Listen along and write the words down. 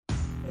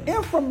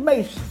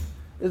Information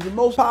is the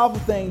most powerful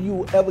thing you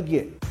will ever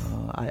get.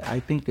 I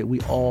think that we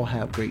all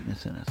have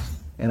greatness in us.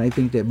 And I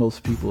think that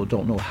most people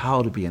don't know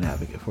how to be an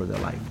advocate for their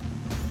life.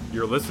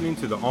 You're listening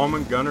to the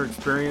Allman Gunner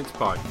Experience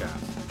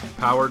podcast,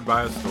 powered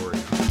by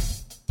Astoria.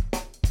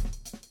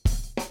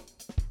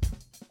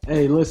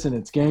 Hey, listen,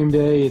 it's game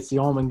day. It's the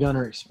Allman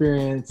Gunner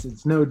Experience.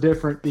 It's no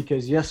different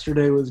because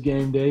yesterday was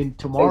game day.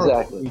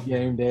 Tomorrow will be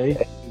game day.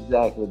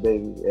 Exactly,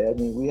 baby. I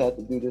mean, we have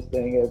to do this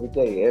thing every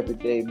day. Every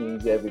day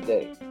means every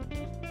day,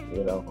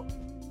 you know.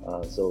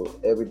 So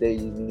every day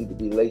you need to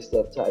be laced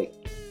up tight.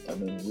 I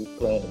mean, we're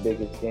playing the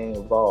biggest game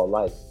of all,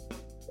 life.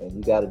 And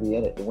you got to be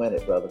in it to win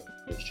it, brother,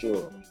 for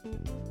sure.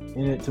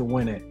 In it to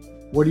win it.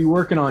 What are you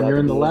working on? You're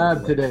in the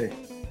lab today.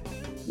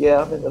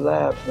 Yeah, I'm in the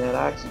lab, man.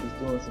 I actually was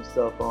doing some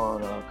stuff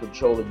on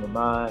controlling the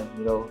mind,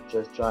 you know,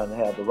 just trying to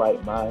have the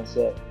right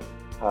mindset,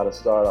 how to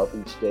start off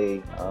each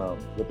day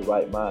with the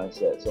right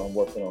mindset. So I'm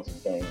working on some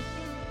things.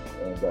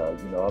 And,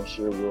 you know, I'm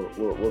sure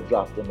we'll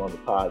drop them on the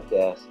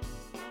podcast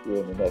here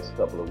in the next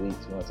couple of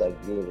weeks once I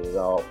get it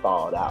all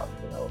thawed out,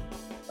 you know.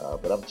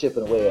 But I'm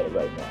chipping away at it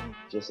right now.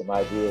 Just some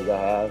ideas I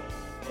have,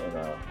 and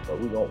but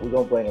we're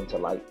gonna bring them to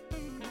light.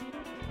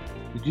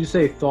 Did you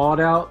say thawed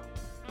out?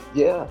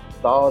 Yeah,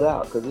 thawed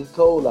out, because it's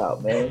cold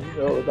out, man.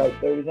 You know, it's like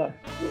 39.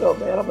 You know,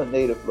 man, I'm a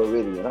native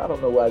Floridian. I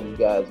don't know why you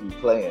guys be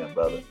playing,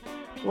 brother.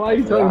 Why are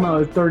you talking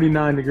about it's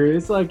 39 degrees?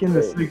 It's like in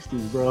the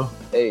 60s, bro.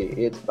 Hey,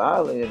 it's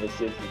finally in the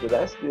 60s, but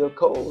that's still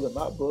cold in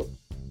my book.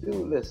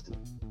 Dude, listen,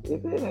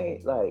 if it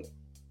ain't like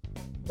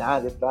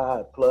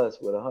 95 plus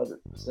with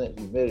 100%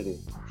 humidity,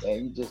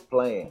 man, you just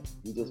playing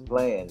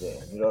then,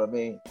 you know what I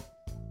mean?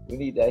 We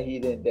need that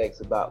heat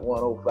index about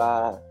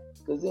 105,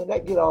 because then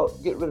that get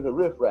rid of the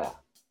riffraff.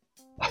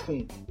 I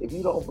mean, if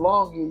you don't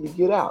belong here, you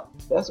get out.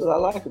 That's what I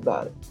like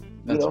about it.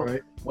 That's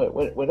right.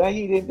 When that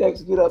heat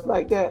index get up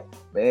like that,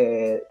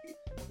 man,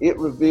 it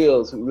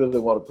reveals who really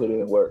want to put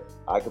in work.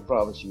 I can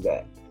promise you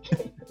that.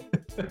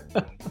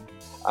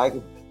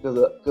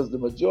 Because the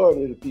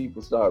majority of the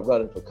people start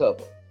running for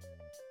cover.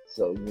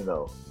 So, you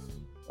know,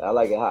 I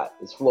like it hot.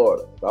 It's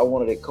Florida. If I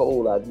wanted it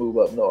cold, I'd move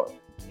up north.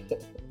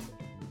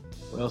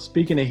 Well,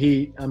 speaking of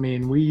heat, I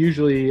mean, we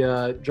usually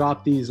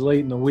drop these late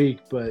in the week,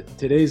 but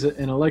today's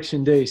an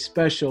election day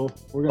special.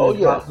 We're gonna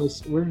drop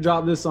this. We're gonna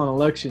drop this on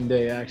election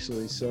day,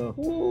 actually. So,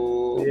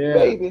 ooh, yeah,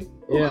 baby,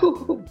 yeah.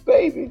 Ooh,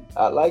 baby,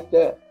 I like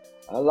that.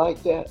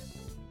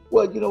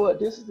 Well, you know what?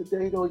 This is the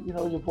day, though. You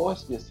know, your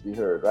voice gets to be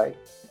heard, right?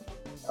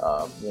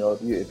 You know,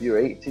 if you're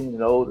 18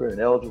 and older and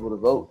eligible to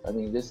vote, I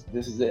mean, this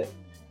is it.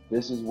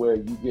 This is where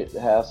you get to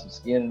have some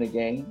skin in the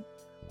game.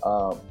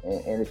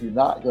 And if you're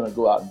not going to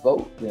go out and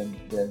vote,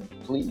 then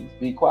please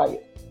be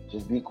quiet.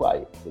 Just be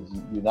quiet, because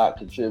you're not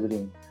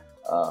contributing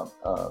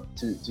to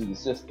the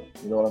system.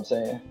 You know what I'm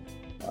saying?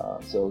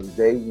 So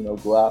today, you know,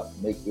 go out,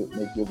 make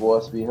your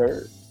voice be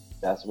heard.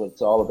 That's what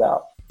it's all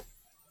about.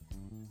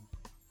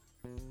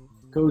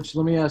 Coach,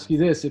 let me ask you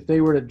this: if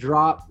they were to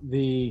drop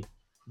the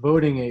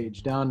voting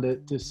age down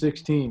to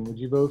 16, would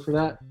you vote for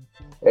that?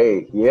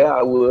 Hey, yeah,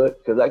 I would,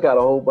 because I got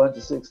a whole bunch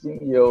of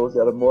 16-year-olds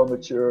that are more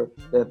mature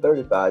than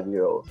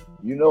 35-year-olds.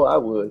 You know I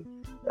would.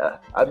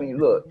 I mean,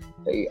 look,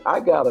 hey, I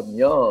got them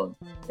young,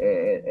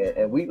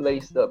 and we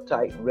laced up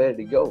tight and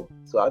ready to go.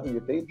 So, I mean,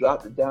 if they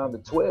dropped it down to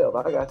 12,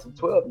 I got some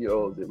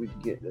 12-year-olds that we can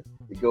get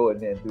to go in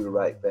there and do the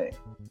right thing.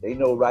 They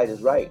know right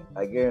is right.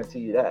 I guarantee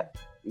you that,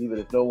 even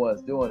if no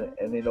one's doing it,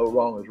 and they know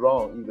wrong is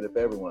wrong, even if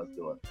everyone's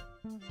doing it.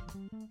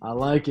 I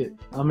like it.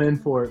 I'm in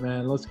for it,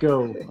 man. Let's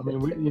go. I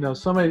mean,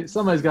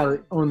 somebody's got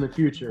to own the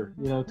future.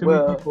 You know, too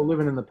many people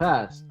living in the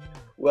past.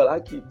 Well, I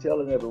keep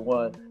telling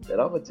everyone that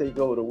I'm going to take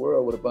over the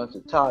world with a bunch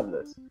of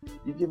toddlers.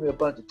 You give me a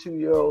bunch of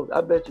 2-year-olds,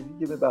 I bet you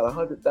give me about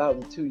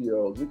 100,000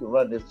 2-year-olds, we can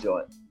run this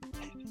joint.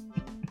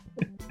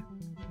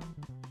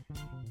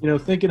 You know,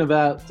 thinking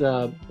about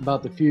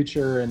the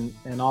future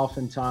and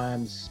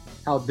oftentimes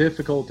how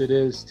difficult it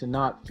is to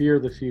not fear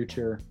the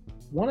future.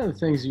 One of the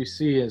things you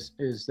see is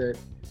that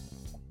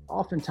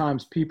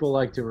oftentimes people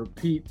like to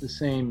repeat the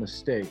same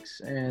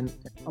mistakes. And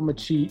I'm going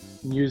to cheat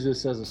and use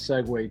this as a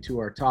segue to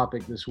our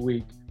topic this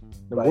week.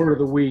 The word of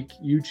the week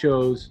you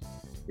chose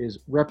is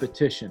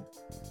repetition.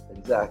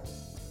 Exactly.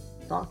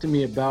 Talk to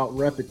me about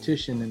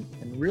repetition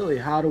and really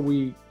how do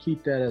we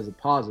keep that as a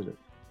positive?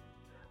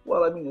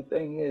 Well, I mean, the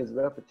thing is,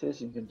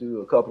 repetition can do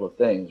a couple of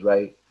things,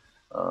 right?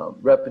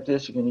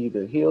 Repetition can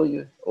either heal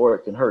you or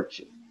it can hurt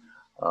you.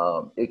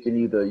 It can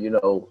either, you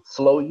know,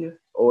 slow you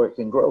or it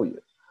can grow you.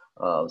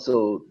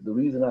 So the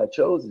reason I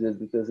chose it is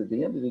because at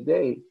the end of the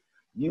day,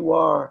 you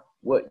are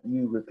what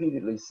you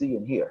repeatedly see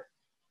and hear.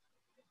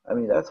 I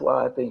mean, that's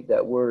why I think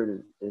that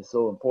word is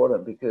so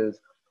important, because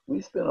we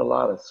spend a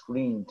lot of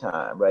screen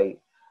time, right?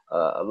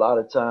 A lot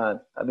of time.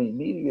 I mean,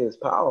 media is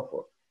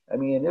powerful. I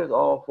mean, and there's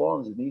all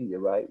forms of media,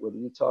 right? Whether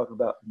you're talking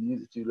about the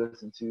music you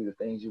listen to, the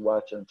things you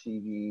watch on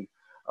TV,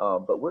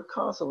 but we're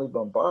constantly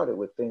bombarded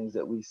with things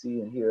that we see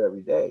and hear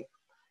every day.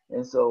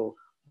 And so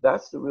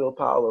that's the real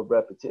power of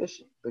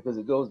repetition, because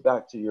it goes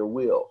back to your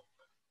will.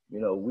 You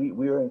know,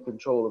 we are in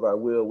control of our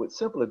will with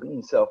simply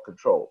being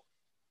self-control.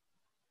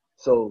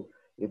 So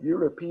if you're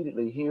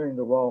repeatedly hearing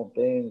the wrong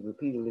things,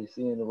 repeatedly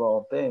seeing the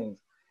wrong things,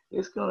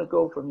 it's going to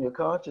go from your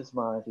conscious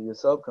mind to your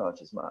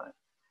subconscious mind.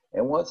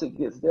 And once it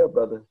gets there,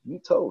 brother, you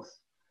toast.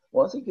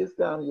 Once it gets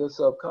down to your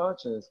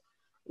subconscious,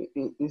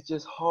 it's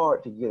just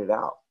hard to get it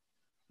out.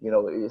 You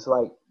know, it's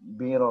like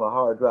being on a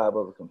hard drive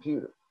of a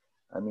computer.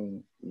 I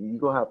mean, you're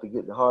going to have to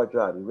get the hard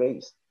drive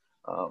erased.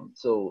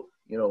 So,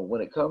 you know,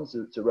 when it comes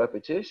to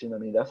repetition, I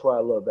mean, that's why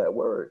I love that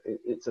word.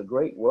 It's a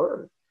great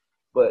word,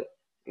 but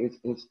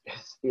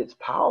it's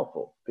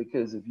powerful,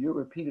 because if you're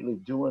repeatedly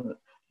doing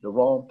the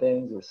wrong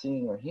things or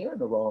seeing or hearing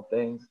the wrong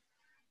things,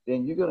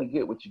 then you're going to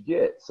get what you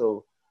get.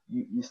 So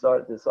you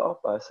started this off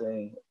by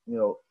saying, you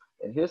know,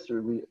 in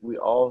history, we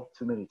all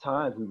too many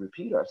times we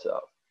repeat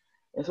ourselves.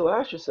 And so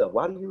ask yourself,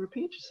 why do you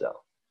repeat yourself?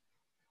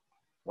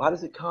 Why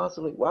does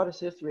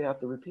history have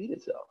to repeat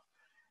itself?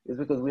 It's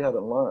because we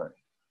haven't learned,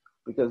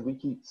 because we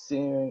keep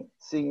seeing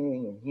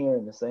and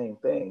hearing the same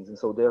things. And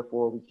so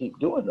therefore we keep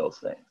doing those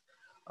things.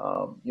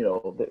 You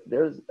know,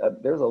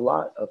 there's a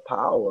lot of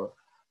power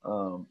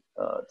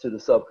to the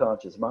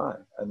subconscious mind.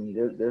 I mean,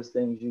 there's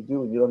things you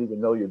do and you don't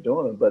even know you're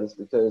doing them, but it's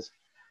because,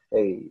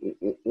 hey,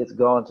 it's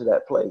gone to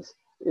that place.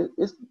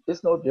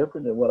 It's no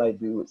different than what I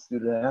do with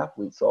student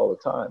athletes all the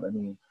time. I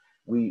mean,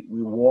 we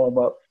warm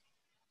up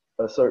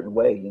a certain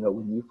way. You know,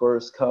 when you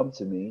first come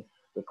to me,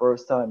 the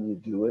first time you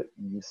do it,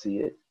 you see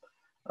it,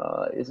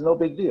 it's no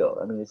big deal.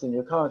 I mean, it's in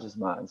your conscious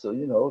mind. So,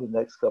 you know, the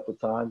next couple of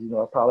times, you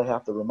know, I probably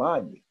have to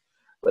remind you.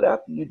 But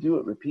after you do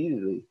it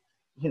repeatedly,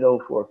 you know,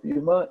 for a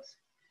few months,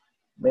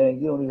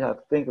 man, you don't even have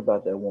to think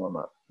about that warm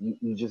up.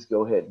 You just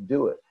go ahead and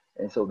do it.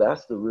 And so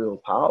that's the real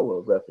power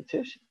of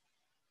repetition.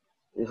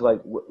 It's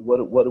like, what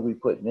are we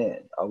putting in?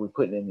 Are we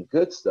putting in the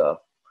good stuff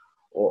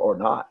or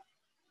not?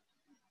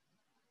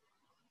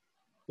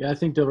 Yeah, I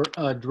think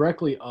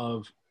directly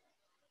of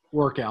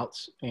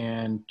workouts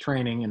and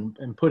training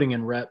and putting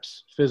in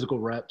reps, physical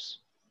reps,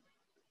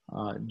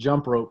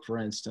 jump rope, for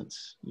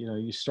instance. You know,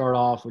 you start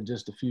off with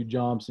just a few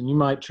jumps and you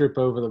might trip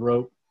over the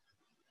rope.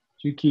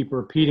 You keep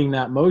repeating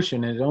that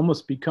motion and it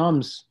almost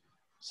becomes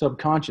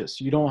subconscious.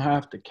 You don't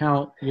have to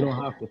count. You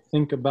don't have to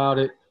think about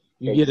it.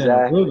 You get in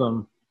a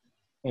rhythm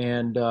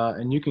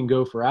and you can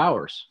go for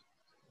hours.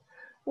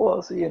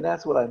 Well, see, and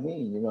that's what I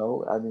mean, you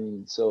know. I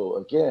mean, so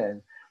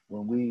again,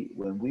 when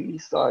we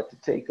start to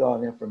take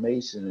on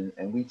information,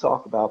 and we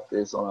talk about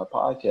this on our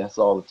podcast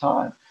all the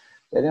time,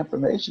 that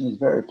information is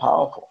very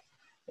powerful.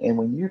 And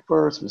when you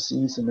first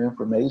receive some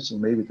information,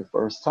 maybe the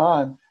first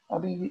time, I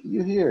mean,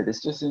 you hear it.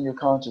 It's just in your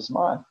conscious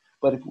mind.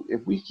 But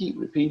if we keep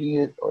repeating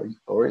it,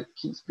 or it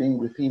keeps being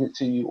repeated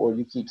to you, or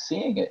you keep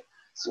seeing it,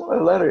 sooner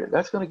or later,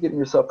 that's going to get in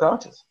your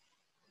subconscious.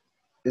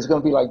 It's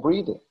going to be like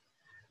breathing.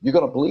 You're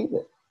going to believe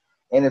it.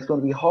 And it's going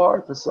to be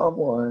hard for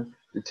someone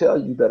to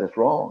tell you that it's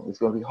wrong. It's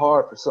going to be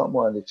hard for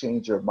someone to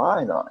change your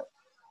mind on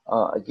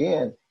it.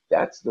 Again,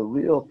 that's the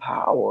real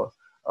power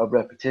of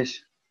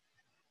repetition.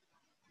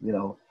 You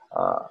know,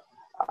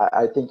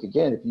 I think,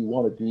 again, if you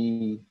want to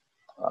be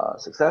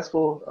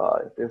successful,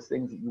 if there's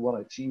things that you want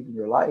to achieve in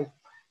your life,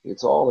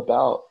 it's all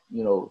about,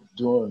 you know,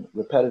 doing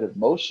repetitive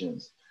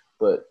motions,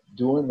 but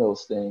doing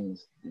those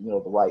things, you know,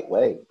 the right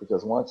way,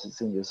 because once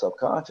it's in your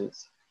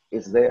subconscious,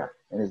 it's there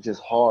and it's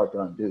just hard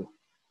to undo.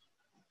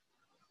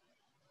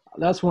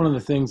 That's one of the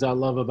things I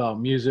love about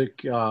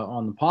music.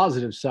 On the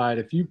positive side,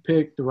 if you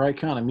pick the right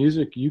kind of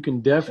music, you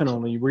can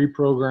definitely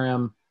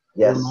reprogram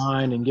your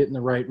mind and get in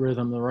the right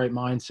rhythm, the right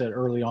mindset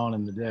early on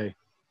in the day.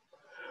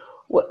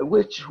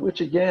 Which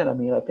again, I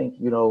mean, I think,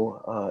 you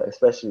know,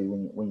 especially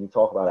when you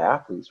talk about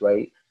athletes,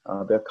 right?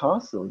 They're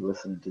constantly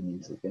listening to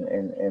music,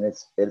 and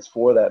it's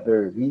for that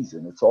very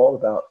reason. It's all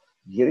about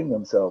getting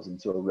themselves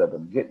into a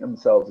rhythm, getting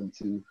themselves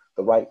into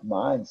the right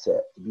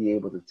mindset to be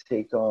able to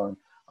take on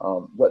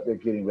what they're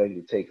getting ready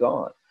to take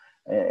on.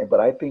 But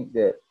I think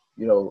that,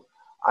 you know,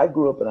 I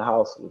grew up in a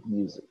house with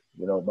music.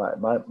 You know,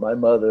 my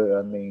mother,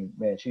 I mean,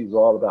 man, she was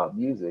all about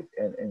music.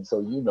 And so,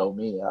 you know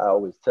me, I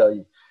always tell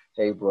you,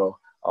 hey, bro,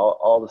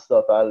 all the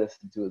stuff I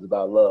listen to is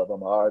about love.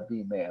 I'm an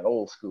R&B man,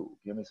 old school.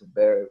 Give me some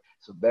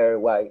Barry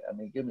White. I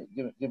mean, give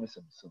me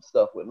some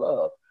stuff with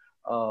love.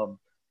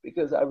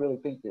 Because I really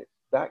think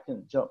that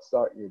can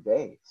jumpstart your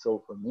day.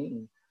 So for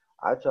me,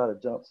 I try to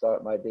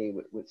jumpstart my day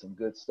with some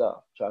good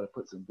stuff, try to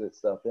put some good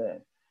stuff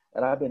in.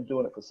 And I've been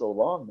doing it for so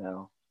long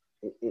now,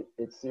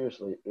 it's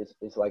seriously,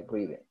 it's like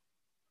breathing.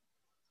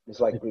 It's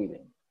like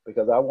breathing,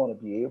 because I want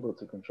to be able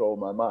to control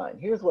my mind.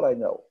 Here's what I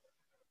know.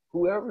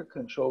 Whoever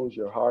controls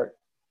your heart,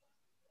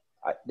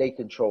 they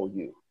control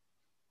you.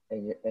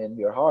 And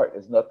your heart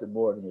is nothing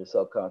more than your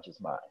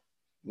subconscious mind.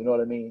 You know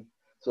what I mean?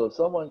 So if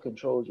someone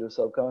controls your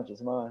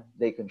subconscious mind,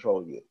 they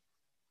control you.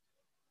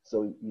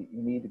 So you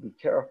need to be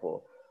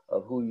careful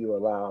of who you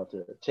allow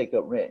to take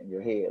up rent in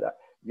your head.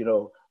 You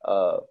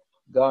know,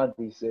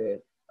 Gandhi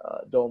said,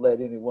 don't let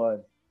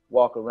anyone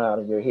walk around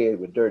in your head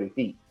with dirty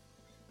feet.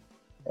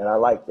 And I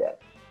like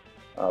that,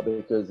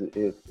 because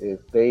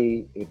if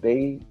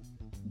they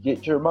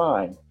get your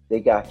mind, they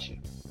got you.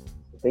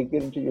 If they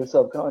get into your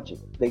subconscious,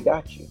 they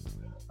got you.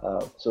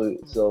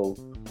 So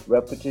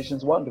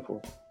repetition's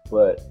wonderful,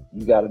 but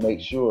you got to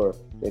make sure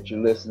that you're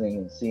listening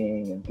and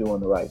seeing and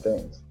doing the right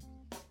things.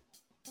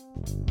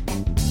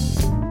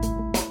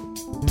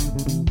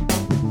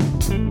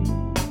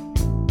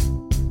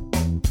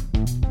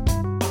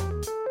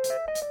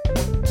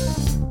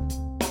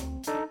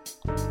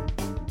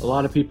 A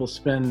lot of people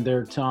spend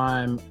their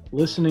time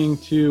listening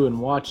to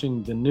and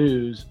watching the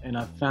news, and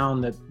I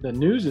found that the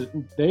news,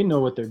 they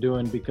know what they're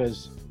doing,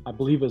 because I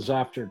believe it was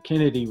after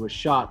Kennedy was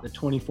shot, the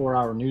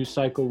 24-hour news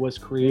cycle was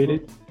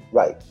created.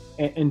 Right.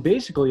 And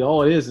basically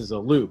all it is a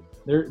loop.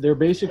 They're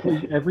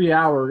basically every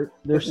hour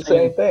they're It's the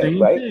saying same thing, the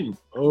same right? thing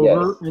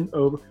over and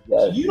over.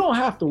 Yes. So you don't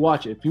have to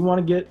watch it. If you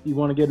want to get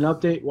an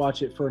update,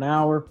 watch it for an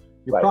hour.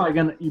 You're Right.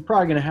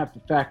 probably gonna have to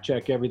fact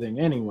check everything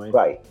anyway.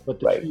 Right.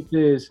 But the Right. truth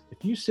is,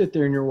 if you sit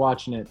there and you're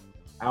watching it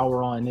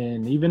hour on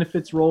end, even if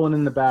it's rolling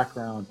in the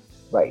background,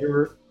 Right.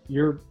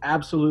 you're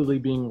absolutely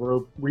being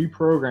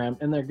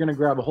reprogrammed, and they're going to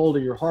grab a hold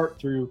of your heart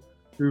through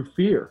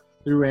fear,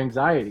 through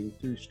anxiety,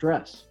 through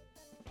stress.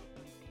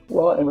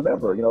 Well, and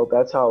remember,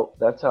 that's how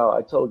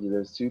I told you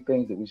there's two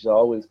things that we should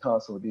always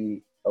constantly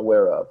be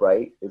aware of,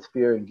 right? It's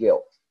fear and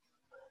guilt.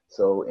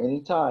 So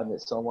anytime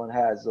that someone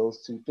has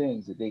those two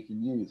things that they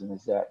can use, and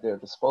it's at their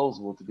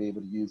disposal to be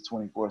able to use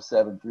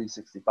 24/7,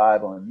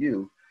 365 on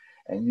you,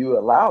 and you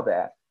allow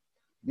that,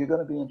 you're going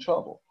to be in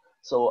trouble.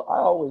 So I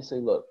always say,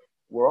 look,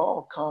 we're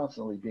all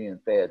constantly being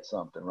fed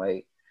something,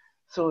 right?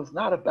 So it's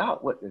not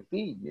about what they're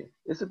feeding you.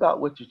 It's about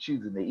what you're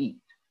choosing to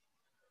eat.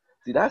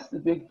 See, that's the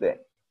big thing.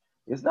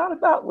 It's not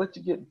about what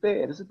you're getting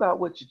fed. It's about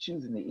what you're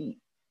choosing to eat.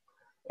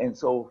 And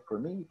so for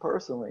me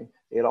personally,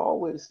 it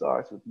always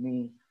starts with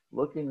me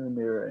looking in the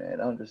mirror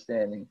and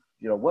understanding,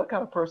 what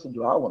kind of person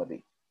do I want to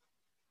be?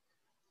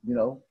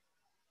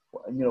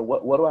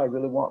 What do I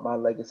really want my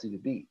legacy to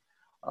be?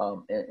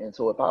 And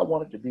so if I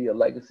want it to be a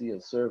legacy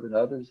of serving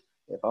others,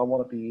 if I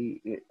want to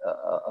be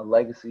a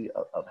legacy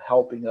of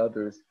helping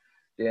others,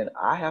 then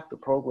I have to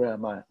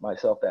program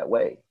myself that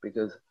way,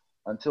 because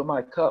until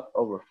my cup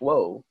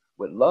overflow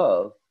with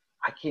love,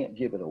 I can't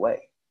give it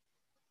away.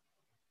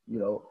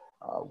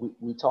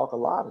 We talk a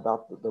lot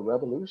about the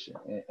revolution,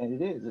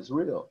 and it's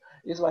real.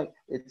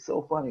 It's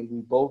so funny.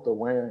 We both are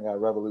wearing our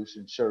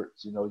revolution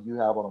shirts. You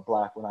have on a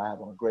black one, I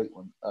have on a gray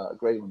one,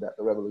 that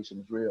the revolution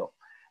is real.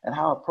 And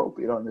how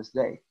appropriate on this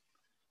day,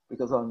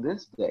 because on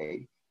this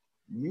day,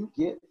 you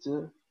get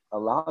to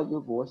allow your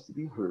voice to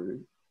be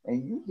heard,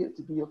 and you get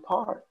to be a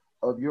part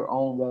of your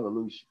own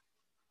revolution,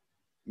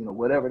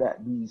 whatever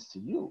that means to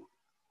you.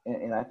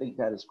 And I think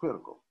that is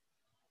critical.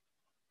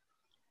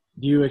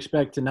 Do you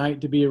expect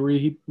tonight to be a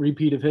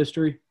repeat of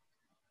history?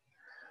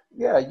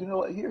 Yeah,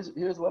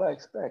 here's what I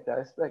expect. I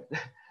expect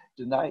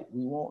tonight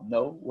we won't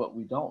know what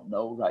we don't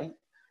know, right?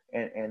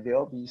 And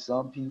there'll be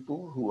some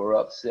people who are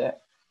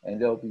upset, and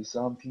there'll be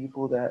some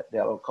people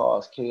that'll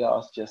cause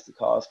chaos just to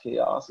cause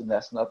chaos, and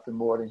that's nothing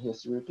more than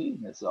history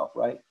repeating itself,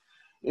 right?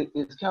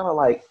 It's kind of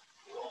like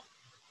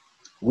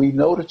we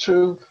know the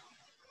truth,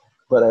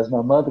 but as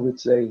my mother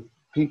would say,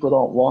 people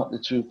don't want the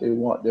truth, they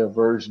want their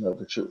version of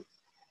the truth.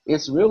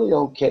 It's really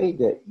okay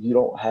that you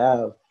don't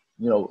have,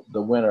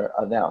 the winner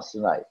announced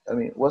tonight. I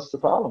mean, what's the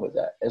problem with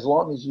that? As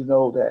long as you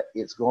know that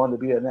it's going to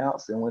be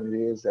announced, and when it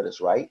is, that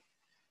it's right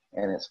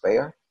and it's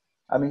fair.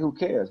 I mean, who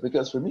cares?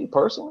 Because for me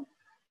personally,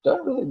 it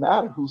doesn't really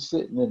matter who's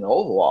sitting in the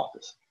Oval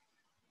Office.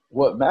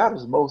 What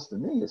matters most to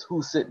me is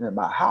who's sitting in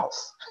my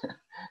house.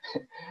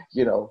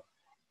 And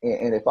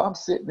if I'm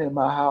sitting in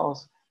my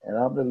house and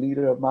I'm the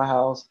leader of my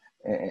house,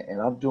 and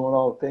I'm doing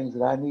all the things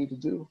that I need to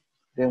do,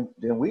 then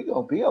we're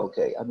gonna be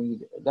okay. I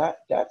mean,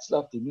 that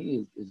stuff to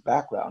me is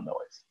background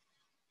noise.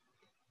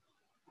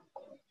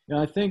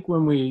 I think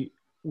when we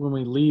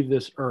leave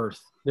this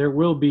earth, there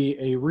will be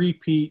a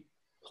repeat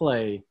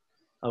play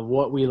of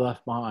what we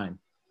left behind.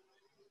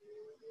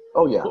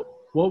 Oh yeah.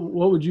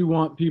 What would you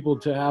want people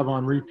to have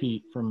on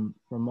repeat from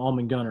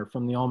Almond Gunner,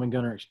 from the Almond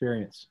Gunner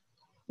experience?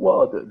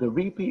 Well, the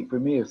repeat for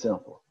me is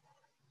simple.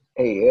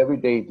 Hey, every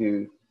day,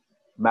 dude,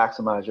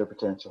 maximize your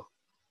potential.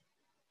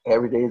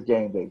 Every day is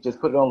game day. Just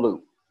put it on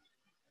loop.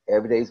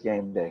 Every day is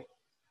game day.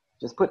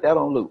 Just put that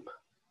on loop.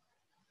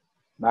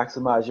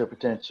 Maximize your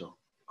potential.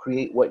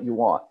 Create what you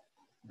want.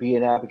 Be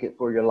an advocate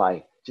for your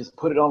life. Just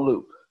put it on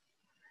loop.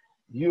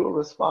 You are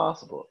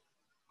responsible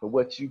for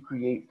what you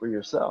create for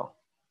yourself.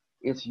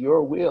 It's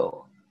your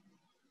will.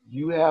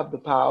 You have the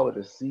power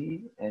to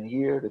see and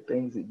hear the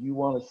things that you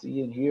want to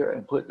see and hear,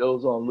 and put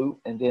those on loop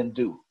and then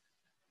do.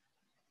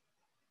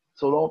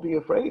 So don't be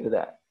afraid of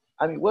that.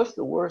 I mean, what's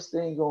the worst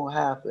thing going to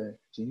happen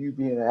to you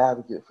being an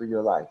advocate for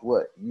your life?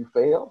 What? You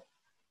fail?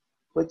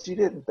 But you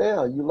didn't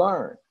fail. You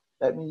learned.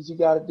 That means you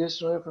got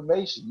additional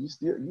information. You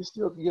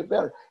still can get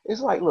better.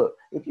 It's like, look,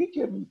 if you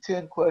give me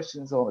 10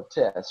 questions on a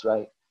test,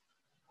 right,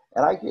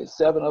 and I get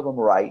 7 of them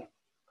right,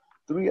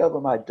 3 of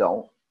them I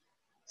don't.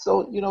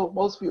 So,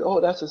 most people,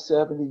 oh, that's a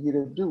 70, you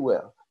didn't do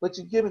well. But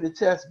you give me the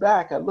test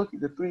back, I look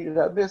at the 3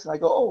 that I missed, and I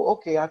go, oh,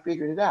 okay, I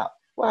figured it out.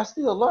 Well, I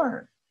still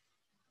learn.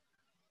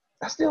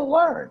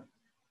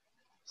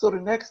 So the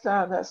next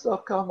time that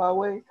stuff comes my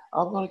way,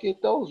 I'm going to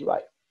get those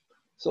right.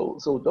 So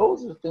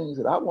those are the things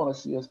that I want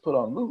to see us put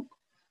on loop.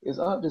 is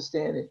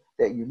understanding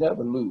that you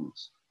never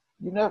lose.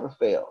 You never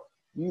fail.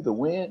 You either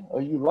win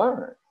or you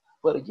learn.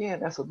 But again,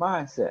 that's a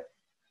mindset.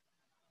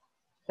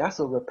 That's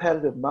a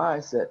repetitive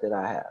mindset that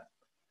I have.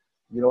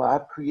 You know,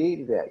 I've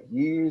created that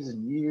years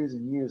and years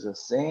and years of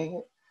saying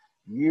it,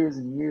 years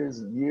and years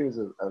and years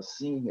of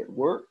seeing it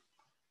work.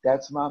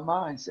 That's my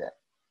mindset.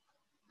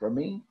 For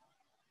me,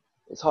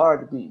 it's hard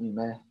to beat me,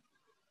 man.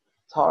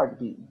 It's hard to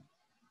beat me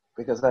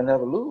because I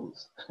never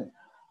lose.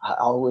 I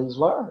always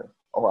learn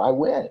or I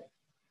win.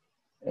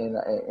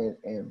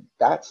 And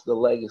that's the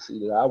legacy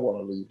that I want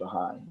to leave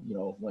behind. You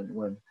know,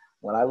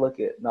 when I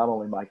look at not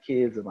only my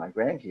kids and my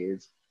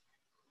grandkids,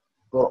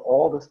 but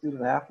all the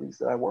student athletes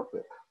that I work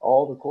with,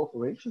 all the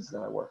corporations that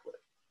I work with,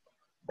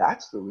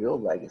 that's the real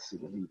legacy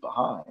to leave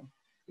behind,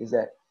 is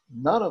that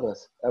none of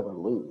us ever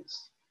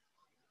lose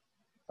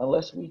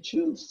unless we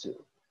choose to.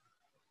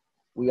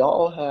 We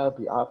all have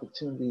the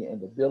opportunity and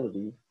the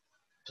ability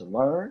to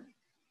learn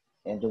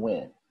and to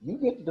win. You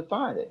get to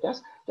define it.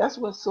 That's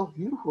what's so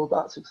beautiful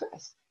about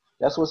success.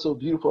 That's what's so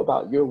beautiful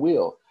about your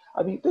will.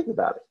 I mean, think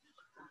about it.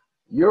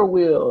 Your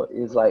will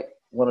is like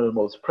one of the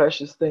most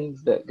precious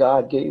things that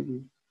God gave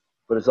you,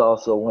 but it's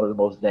also one of the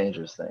most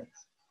dangerous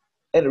things.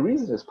 And the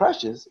reason it's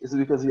precious is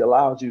because he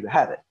allows you to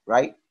have it,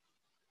 right?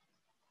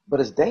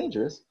 But it's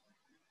dangerous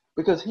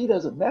because he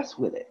doesn't mess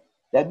with it.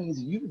 That means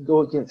you can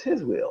go against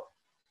his will.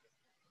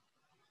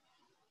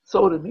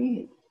 So to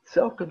me,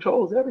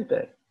 self-control is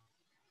everything.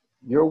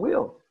 Your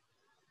will.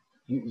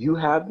 You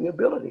have the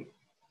ability.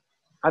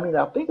 I mean,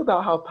 now think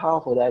about how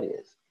powerful that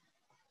is.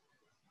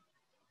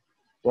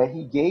 That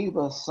he gave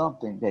us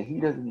something that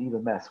he doesn't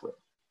even mess with.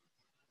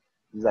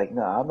 He's like,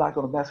 no, I'm not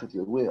going to mess with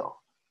your will.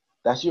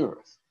 That's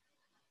yours.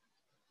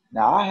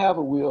 Now, I have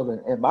a will,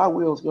 and my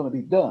will is going to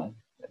be done,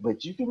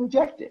 but you can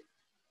reject it.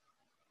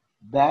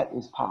 That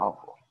is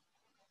powerful.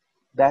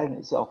 That in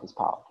itself is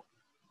powerful.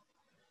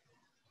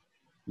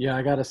 Yeah,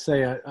 I got to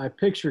say, I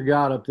picture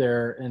God up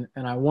there,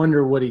 and I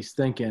wonder what he's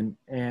thinking.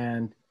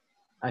 And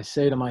I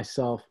say to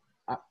myself,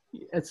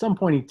 at some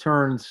point he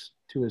turns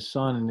to his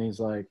son, and he's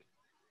like,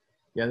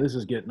 yeah, this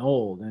is getting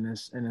old. And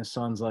his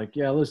son's like,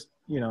 yeah,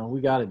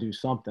 we got to do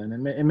something.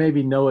 And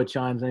maybe Noah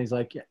chimes in. He's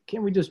like, yeah,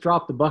 can't we just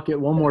drop the bucket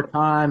one more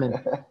time?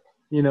 And,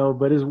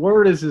 but his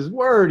word is his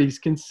word. He's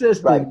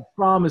consistent. Right. His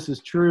promise is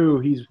true.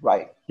 He's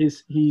right.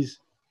 He's,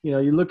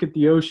 you look at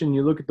the ocean,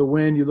 you look at the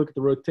wind, you look at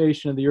the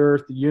rotation of the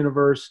earth, the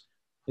universe,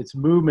 its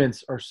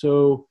movements are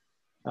so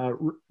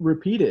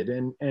repeated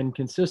and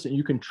consistent.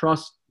 You can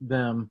trust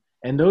them.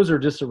 And those are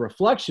just a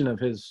reflection of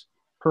his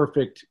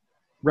perfect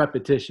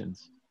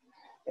repetitions.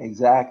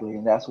 Exactly.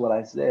 And that's what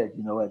I said.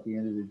 At the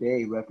end of the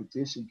day,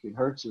 repetition can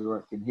hurt you or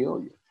it can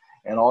heal you.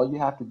 And all you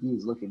have to do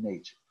is look at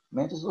nature.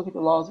 Man, just look at the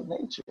laws of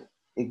nature.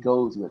 It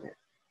goes with it.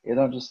 It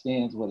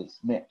understands what it's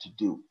meant to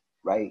do,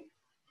 right?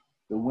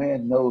 The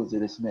wind knows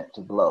that it's meant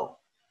to blow.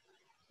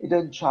 It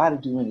doesn't try to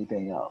do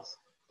anything else.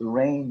 The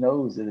rain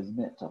knows that it's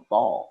meant to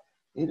fall.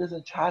 It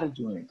doesn't try to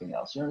do anything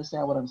else. You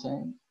understand what I'm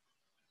saying?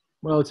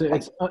 Well,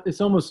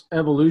 it's almost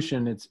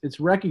evolution. It's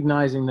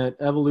recognizing that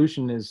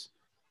evolution is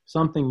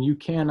something you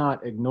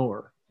cannot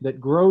ignore. That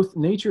growth,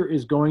 nature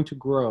is going to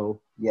grow.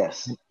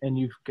 Yes. And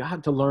you've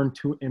got to learn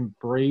to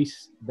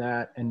embrace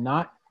that and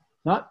not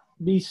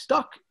be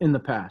stuck in the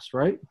past,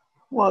 right?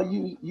 Well,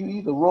 you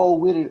either roll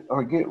with it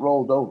or get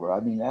rolled over. I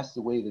mean, that's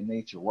the way the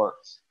nature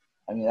works.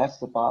 I mean, that's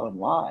the bottom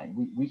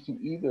line. We can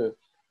either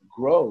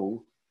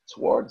grow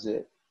towards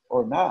it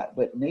or not,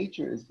 but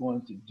nature is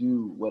going to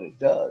do what it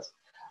does.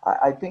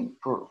 I think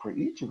for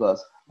each of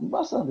us, we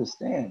must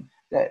understand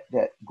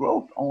that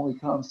growth only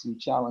comes through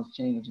challenge,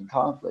 change, and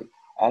conflict.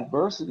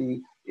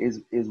 Adversity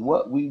is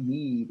what we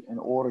need in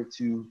order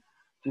to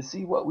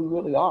see what we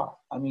really are.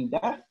 I mean,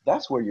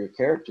 that's where your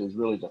character is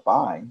really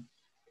defined.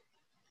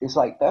 It's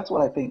like, that's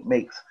what I think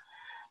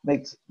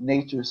makes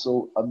nature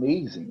so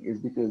amazing, is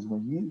because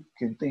when you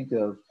can think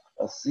of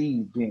a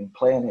seed being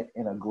planted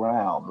in a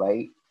ground,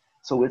 right?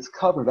 So it's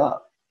covered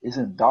up, it's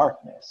in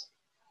darkness,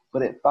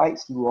 but it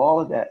fights through all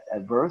of that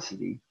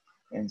adversity.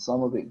 And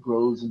some of it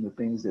grows into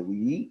things that we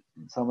eat,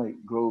 and some of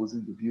it grows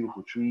into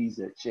beautiful trees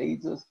that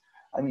shades us.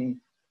 I mean,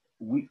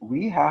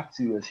 we have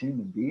to, as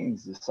human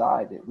beings,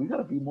 decide that we're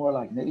going to be more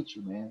like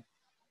nature, man.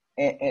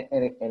 And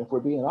if we're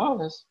being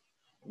honest,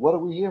 what are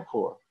we here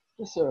for?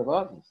 To serve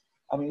others.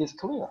 I mean, it's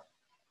clear.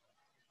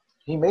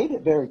 He made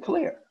it very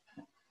clear.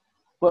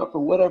 But for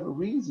whatever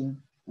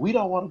reason, we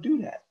don't want to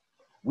do that.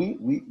 We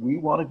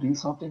want to do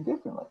something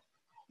differently.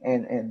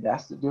 And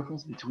that's the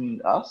difference between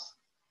us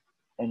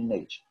and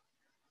nature.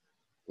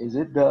 Is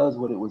it does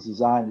what it was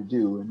designed to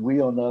do. And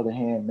we, on the other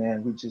hand,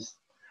 man, we just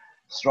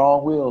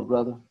strong-willed,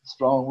 brother,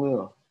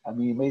 strong-willed. I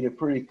mean, he made it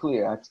pretty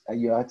clear.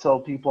 I tell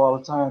people all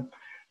the time,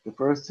 the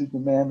first 2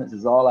 commandments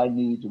is all I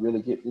need to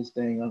really get this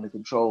thing under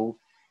control.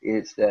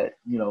 It's that,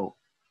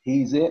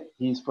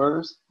 he's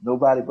first,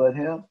 nobody but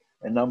him.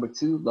 And number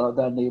 2, love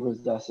thy neighbor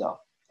as thyself.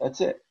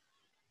 That's it.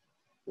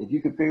 If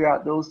you can figure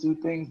out those 2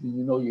 things, then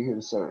you know you're here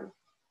to serve.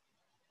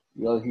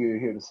 You're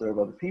here to serve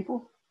other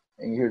people,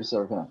 and you're here to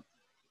serve him.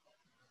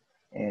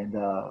 And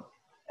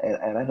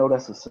I know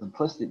that's a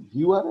simplistic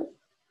view of it,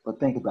 But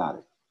think about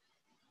it.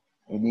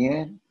 In the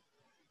end,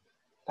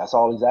 that's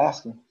all he's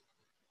asking.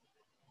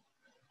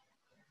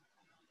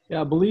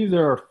 Yeah, I believe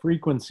there are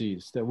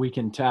frequencies that we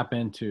can tap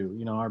into.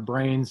 You know, our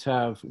brains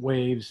have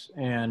waves,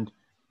 and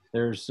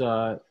there's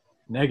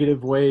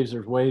negative waves.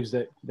 There's waves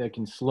that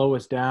can slow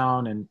us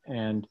down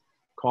and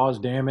cause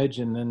damage.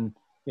 And then,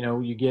 you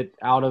know, you get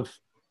out of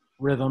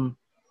rhythm.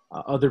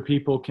 Other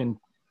people can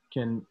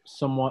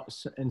somewhat,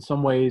 in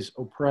some ways,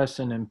 oppress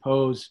and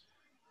impose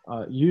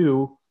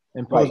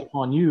Right.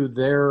 upon you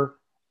their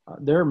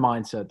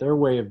mindset, their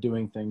way of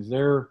doing things,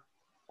 their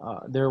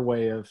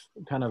way of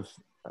kind of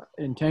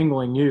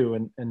entangling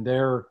you and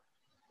their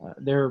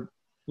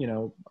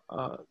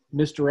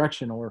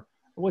misdirection, or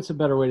what's a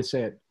better way to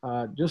say it?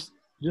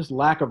 Just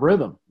lack of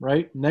rhythm,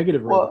 right?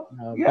 Negative rhythm,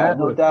 Well, yeah, bad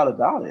no rhythm, doubt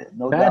about it.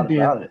 No bad doubt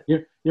dance. about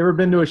it. You ever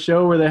been to a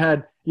show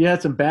where you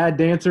had some bad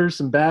dancers,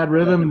 some bad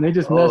rhythm, and they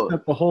just messed Oh,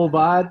 up the whole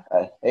vibe?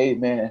 hey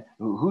man,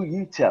 who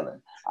you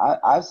telling?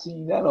 I've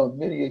seen that on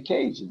many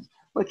occasions.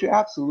 But you're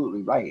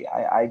absolutely right.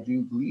 I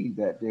do believe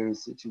that there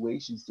is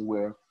situations to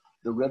where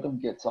the rhythm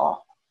gets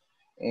off.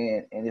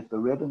 And if the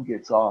rhythm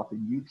gets off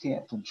and you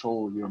can't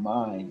control your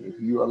mind,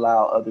 if you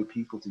allow other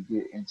people to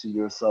get into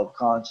your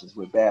subconscious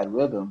with bad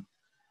rhythm,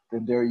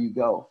 then there you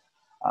go.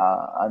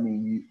 I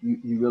mean,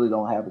 you really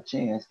don't have a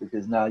chance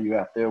because now you're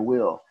at their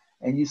will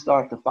and you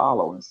start to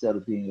follow instead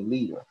of being a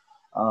leader.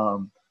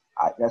 Um,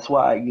 that's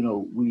why,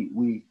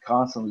 we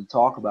constantly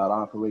talk about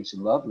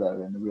Operation Love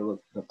Letter and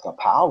the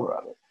power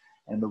of it.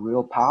 And the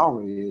real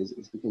power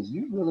is because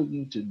you really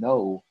need to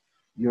know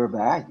your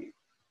value.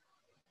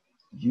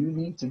 You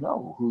need to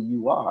know who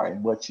you are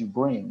and what you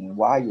bring and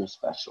why you're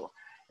special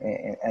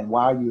and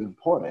why you're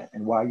important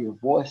and why your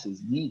voice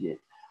is needed,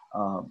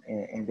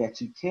 and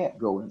that you can't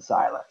go in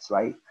silence,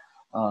 right?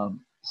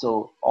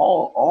 So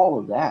all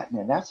of that,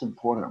 man, that's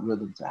important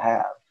rhythm to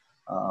have.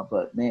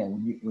 But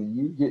man, when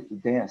you get the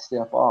dance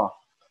step off,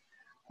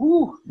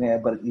 whoo,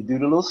 man, but you do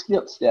the little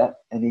skip step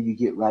and then you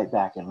get right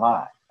back in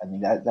line. I mean,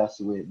 that's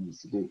the way it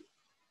needs to be.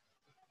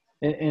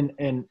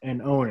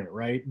 And own it,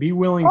 right? Be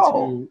willing Oh,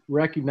 to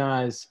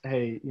recognize,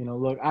 hey,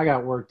 look, I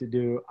got work to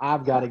do.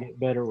 I've got to get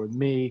better with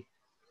me.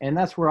 And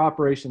that's where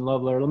Operation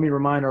Love Letter, let me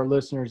remind our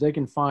listeners, they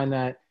can find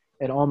that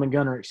at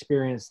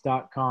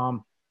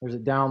almondgunnerexperience.com. There's a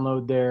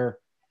download there,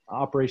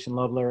 Operation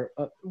Love Letter,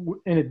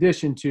 in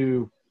addition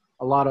to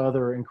a lot of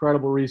other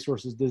incredible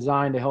resources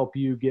designed to help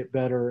you get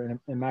better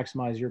and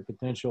maximize your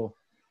potential.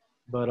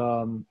 But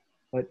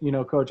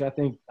Coach, I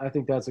think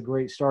that's a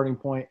great starting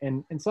point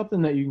and something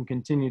that you can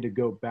continue to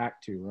go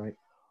back to, right?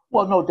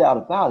 well, no doubt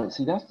about it.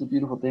 See, that's the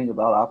beautiful thing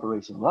about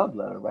Operation Love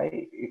Letter,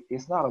 right?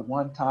 It's not a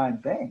one-time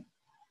thing.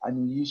 I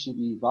mean, you should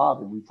be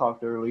evolving. We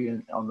talked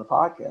earlier on the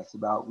podcast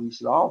about we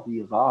should all be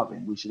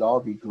evolving. We should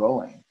all be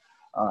growing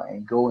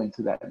and going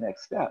to that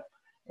next step.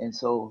 And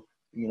so,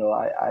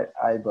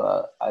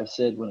 I've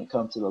said when it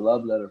comes to the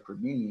love letter for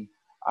me,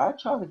 I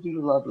try to do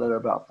the love letter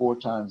about 4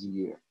 times a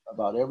year,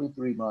 about every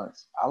 3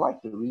 months. I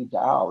like to read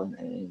dial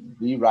and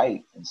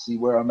rewrite and see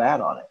where I'm at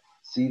on it.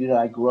 See, did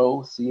I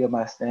grow? See, am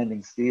I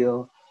standing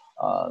still?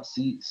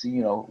 See,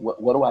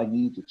 what do I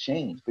need to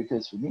change?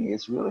 Because for me,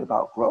 it's really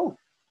about growth.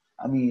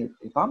 I mean,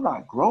 if I'm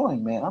not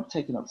growing, man, I'm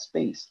taking up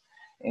space,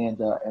 and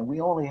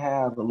we only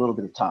have a little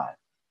bit of time.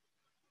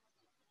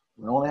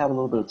 We only have a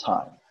little bit of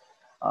time,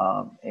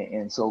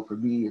 and so for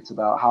me, it's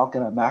about how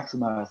can I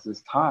maximize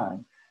this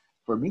time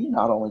for me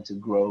not only to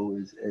grow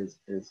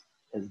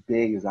as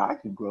big as I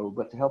can grow,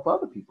 but to help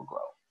other people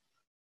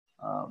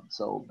grow.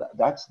 So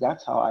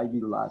that's how I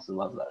utilize the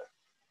love letter.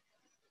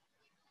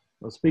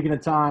 Well, speaking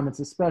of time, it's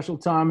a special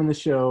time in the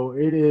show.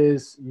 It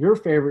is your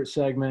favorite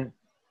segment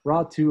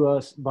brought to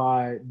us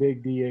by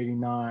Big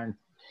D89.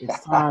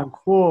 It's time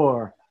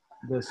for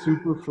the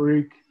Super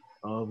Freak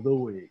of the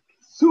Week.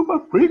 Super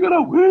Freak of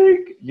the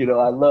Week.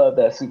 I love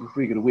that Super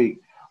Freak of the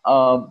Week.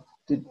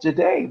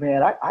 Today,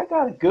 man, I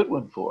got a good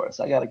one for us.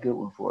 I got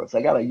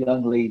a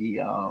young lady.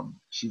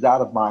 She's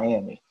out of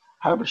Miami.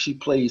 However, she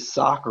plays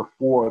soccer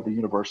for the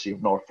University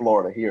of North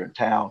Florida here in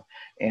town.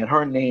 And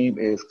her name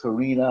is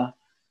Karina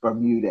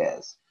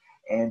Bermudez.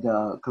 And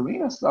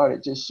Karina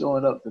started just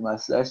showing up to my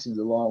sessions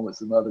along with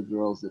some other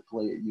girls that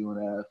play at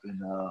UNF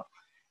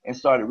and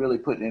started really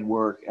putting in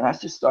work. And I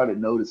just started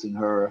noticing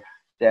her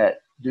that,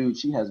 dude,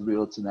 she has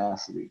real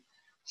tenacity.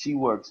 She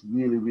works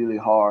really, really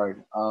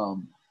hard,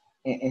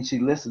 and she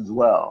listens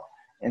well.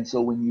 And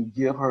so when you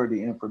give her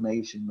the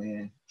information,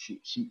 man,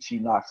 she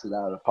knocks it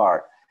out of the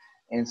park.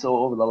 And so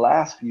over the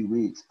last few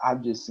weeks,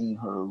 I've just seen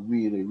her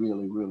really,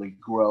 really, really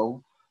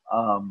grow.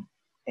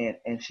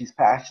 And she's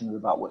passionate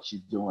about what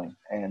she's doing.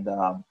 And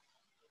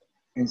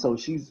so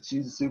she's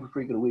a super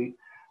freak of the week.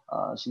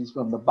 She's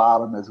from the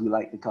bottom, as we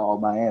like to call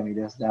Miami.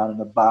 That's down in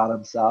the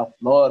bottom, South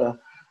Florida.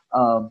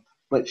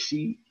 But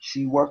she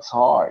works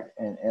hard,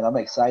 and I'm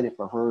excited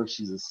for her.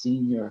 She's a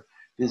senior.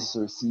 This is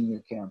her senior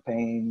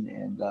campaign,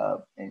 and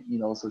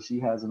so she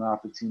has an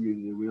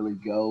opportunity to really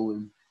go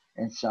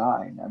and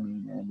shine. I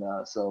mean,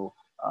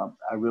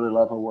 I really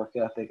love her work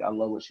ethic. I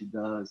love what she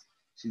does.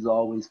 She's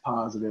always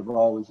positive,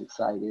 always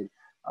excited.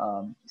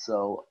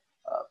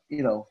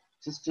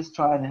 just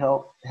trying to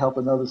help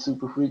another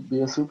super freak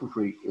be a super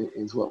freak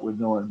is what we're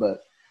doing.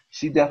 But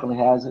she definitely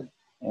has it,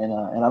 and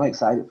I'm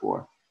excited for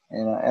her.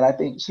 And I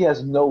think she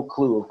has no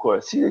clue, of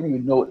course. She didn't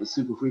even know what the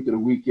Super Freak of the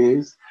Week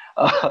is.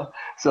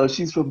 So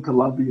she's from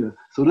Colombia.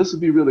 So this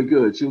will be really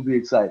good. She'll be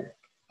excited.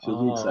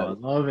 She'll be excited.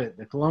 I love it.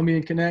 The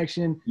Colombian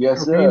connection.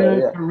 Yes, Karina, sir.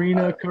 Yeah.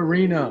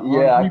 Karina.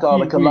 Yeah, I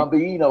call her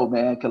Colombiano,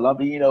 man.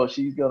 Colombiano.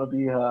 She's going to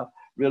be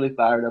really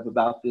fired up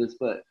about this.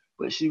 But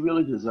she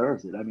really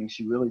deserves it. I mean,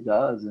 she really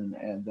does. And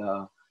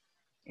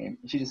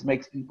she just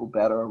makes people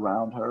better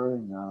around her.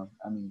 And,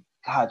 I mean,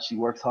 God, she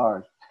works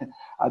hard.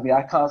 I mean,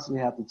 I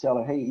constantly have to tell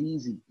her, hey,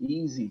 easy,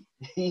 easy,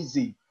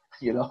 easy.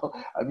 You know,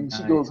 I mean,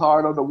 she goes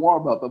hard on the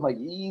warm up. I'm like,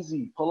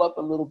 easy, pull up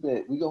a little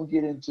bit. We're going to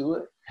get into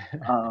it.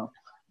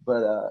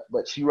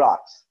 But she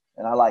rocks,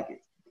 and I like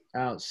it.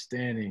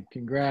 Outstanding.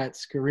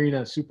 Congrats,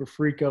 Karina, Super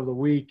Freak of the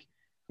Week.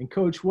 And,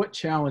 Coach, what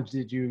challenge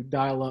did you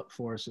dial up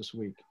for us this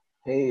week?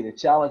 Hey, the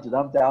challenge that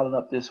I'm dialing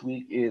up this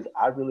week is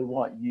I really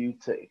want you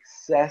to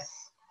assess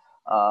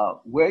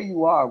where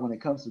you are when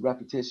it comes to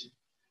repetition.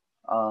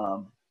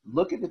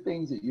 Look at the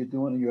things that you're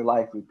doing in your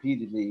life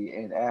repeatedly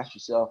and ask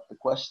yourself the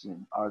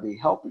question, are they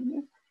helping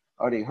you?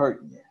 Are they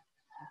hurting you?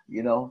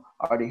 You know,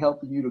 are they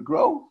helping you to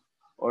grow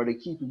or are they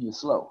keeping you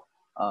slow?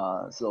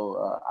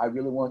 So I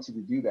really want you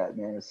to do that,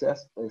 man.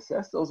 Assess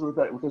those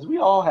repetitive, because we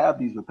all have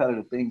these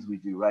repetitive things we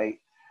do, right?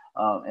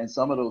 And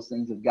some of those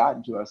things have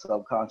gotten to our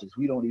subconscious.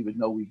 We don't even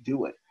know we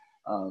do it.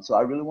 So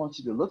I really want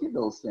you to look at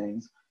those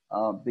things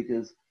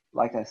because,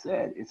 like I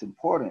said, it's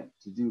important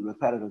to do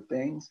repetitive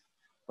things.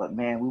 But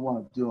man, we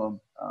want to do them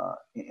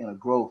in a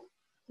growth,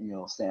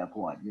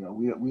 standpoint. We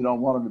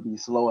don't want them to be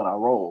slow in our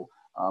role.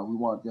 We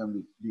want them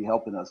to be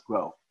helping us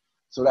grow.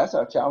 So that's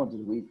our challenge of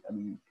the week. I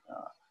mean,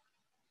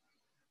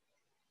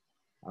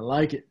 I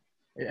like it.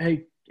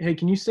 Hey,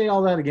 can you say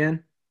all that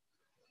again?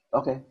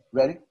 Okay,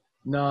 ready?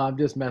 No, I'm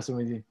just messing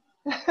with you.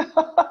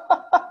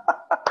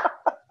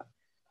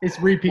 It's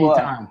repeat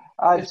time.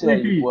 I tell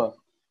you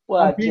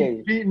what.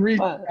 Pete and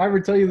repeat. I ever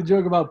tell you the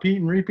joke about Pete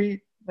and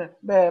repeat?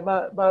 Man,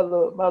 my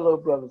little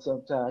brother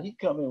sometimes, he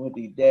come in with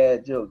these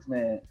dad jokes,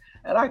 man.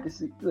 And I can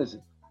see,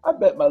 listen, I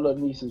bet my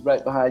little niece is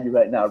right behind you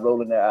right now,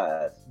 rolling their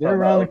eyes. They're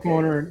around the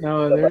corner.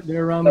 No,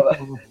 they're around the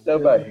corner.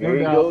 Nobody. Here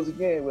he goes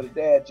again with a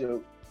dad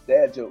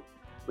joke.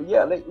 But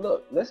yeah,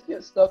 look, let's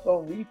get stuck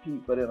on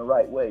repeat, but in the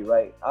right way,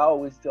 right? I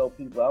always tell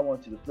people I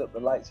want you to flip the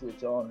light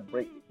switch on and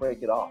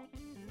break it off.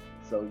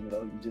 So,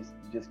 you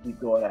just keep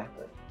going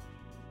after it.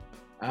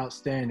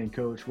 Outstanding,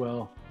 Coach.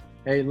 Well,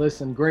 hey,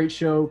 listen, great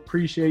show.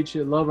 Appreciate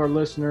you. Love our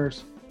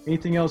listeners.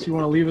 Anything else you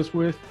want to leave us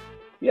with?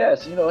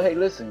 Yes, hey,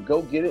 listen,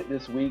 go get it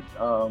this week.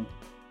 And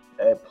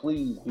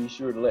please be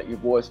sure to let your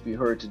voice be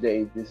heard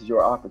today. This is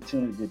your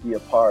opportunity to be a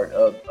part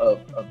of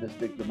this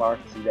big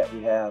democracy that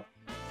we have.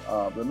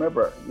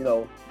 Remember,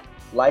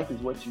 life is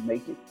what you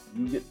make it.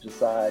 You get to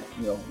decide,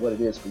 what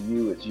it is for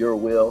you. It's your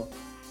will.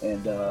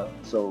 And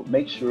so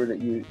make sure that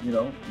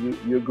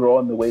you're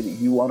growing the way that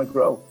you want to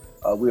grow.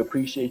 We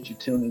appreciate you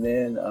tuning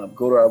in.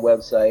 Go to our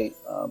website.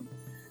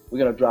 We're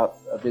going to drop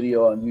a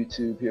video on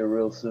YouTube here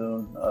real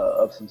soon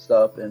of some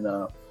stuff.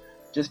 And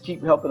just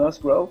keep helping us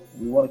grow.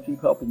 We want to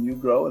keep helping you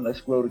grow, and let's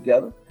grow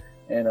together.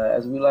 And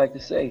as we like to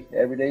say,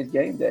 every day's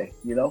game day.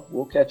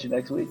 We'll catch you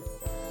next week.